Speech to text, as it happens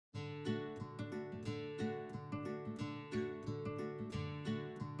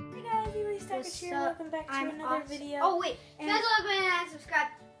What's up? Welcome back to another video. Oh wait, guys, like and subscribe.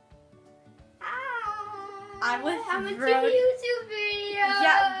 I'm with I'm into Brody. YouTube videos.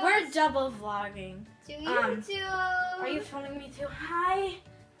 Yeah, we're double vlogging. To YouTube. Are you filming me too? Hi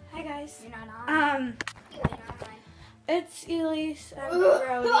guys. You're not on. You're not on. It's Elise and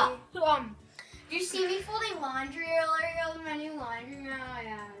Brody. Did you see me folding laundry earlier? My new laundry now.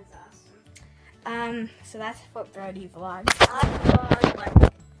 Yeah, it's awesome. So that's what Brody vlogs. I vlog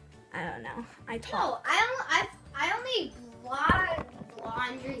like, I don't know. I talk. No, I only vlogged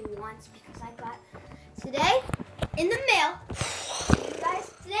laundry once because I got today in the mail. You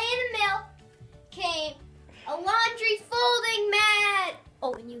guys, today in the mail came a laundry folding mat.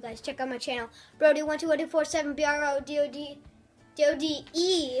 Oh, and you guys check out my channel, Brody12147 BRODODE.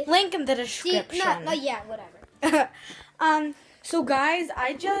 Link in the description. No, yeah, whatever. So guys,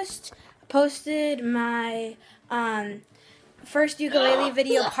 I just posted my first ukulele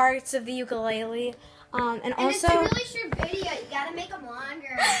video, parts of the ukulele. And also, it's a really short video. You gotta make them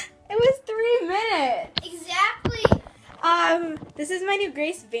longer. It was 3 minutes. Exactly. This is my new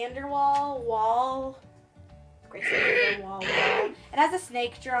Grace Vanderwall wall. Grace Vanderwall wall. It has a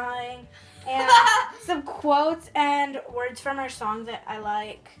snake drawing and some quotes and words from our song that I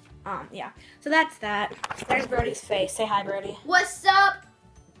like. Yeah. So that's that. There's Brody's face. Say hi, Brody. What's up?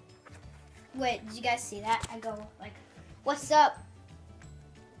 Wait, did you guys see that? I go like, what's up?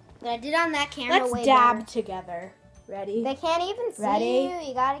 But I did on that camera. Let's way dab better. together. Ready? They can't even see Ready? you.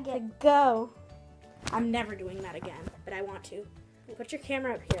 You gotta get. Go. I'm never doing that again, but I want to. Put your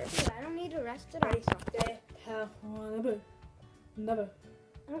camera up here. Dude, I don't need to rest it on Ready? something. Never.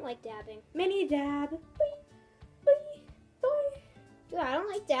 I don't like dabbing. Mini dab. Dude, I don't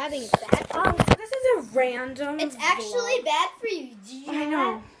like dabbing. It's bad for you. So this is a random. It's actually vlog. bad for you. Do you I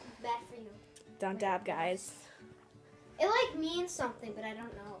know. It's bad for you. Don't dab, guys. It like means something, but I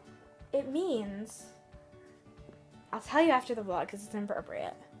don't know. It means. I'll tell you after the vlog because it's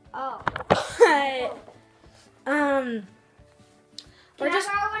inappropriate. Oh. But, Can we're just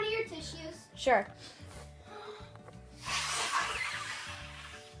I borrow one of your tissues? sure.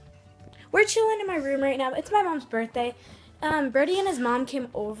 We're chilling in my room right now. It's my mom's birthday. Brody and his mom came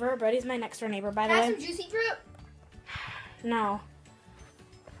over. Brody's my next door neighbor, by the Can I way. have some juicy fruit? No.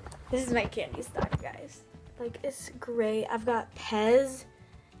 This is my candy stock, guys. Like, it's great. I've got Pez,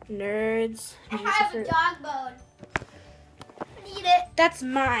 Nerds, I Juicy have a Fruit. dog bone. I need it. That's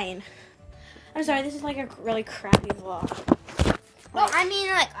mine. I'm sorry, this is like a really crappy vlog. No, I mean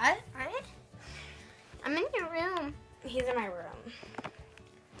like I'm in your room. He's in my room.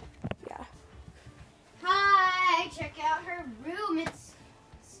 Yeah. Hi, check out her room. It's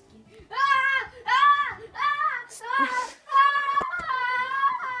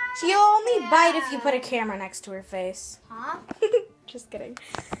She'll only bite if you put a camera next to her face. Huh? Just kidding.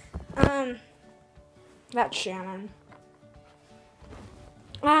 That's Shannon.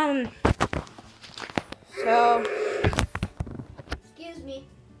 So, Excuse me.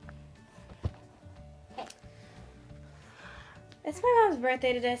 it's my mom's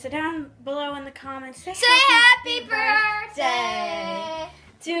birthday today, so down below in the comments, say Happy birthday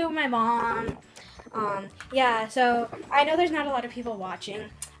to my mom. Yeah, so I know there's not a lot of people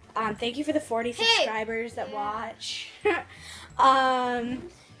watching. Thank you for the 40 subscribers that watch. But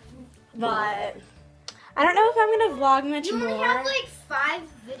I don't know if I'm gonna vlog much You more. only have like 5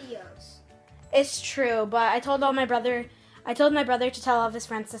 videos. It's true, but I told my brother to tell all of his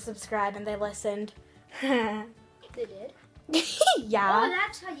friends to subscribe, and they listened. They did. Yeah. Oh,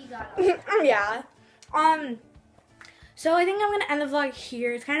 that's how you got it. Yeah. So I think I'm gonna end the vlog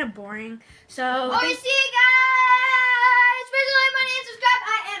here. It's kind of boring. So. Oh, you see you guys. Please like, money, and subscribe. I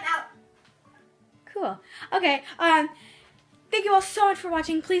am out. Cool. Okay. Thank you all so much for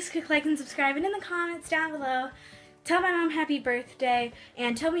watching. Please click like and subscribe, and in the comments down below, tell my mom happy birthday,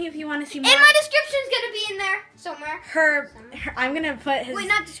 and tell me if you want to see more. And my description's gonna be in there somewhere. Her I'm gonna put his. Wait,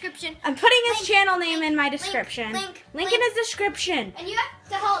 not description. I'm putting his Link, channel name link, in my link, description. link in his description. And you have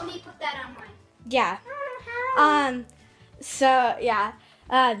to help me put that on mine. Yeah. So yeah.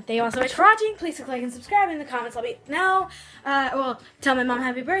 Thank you all so much for watching. Please click like and subscribe. In the comments, let me know. Well, tell my mom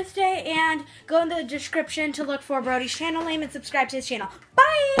happy birthday, and go in the description to look for Brody's channel name and subscribe to his channel.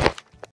 Bye.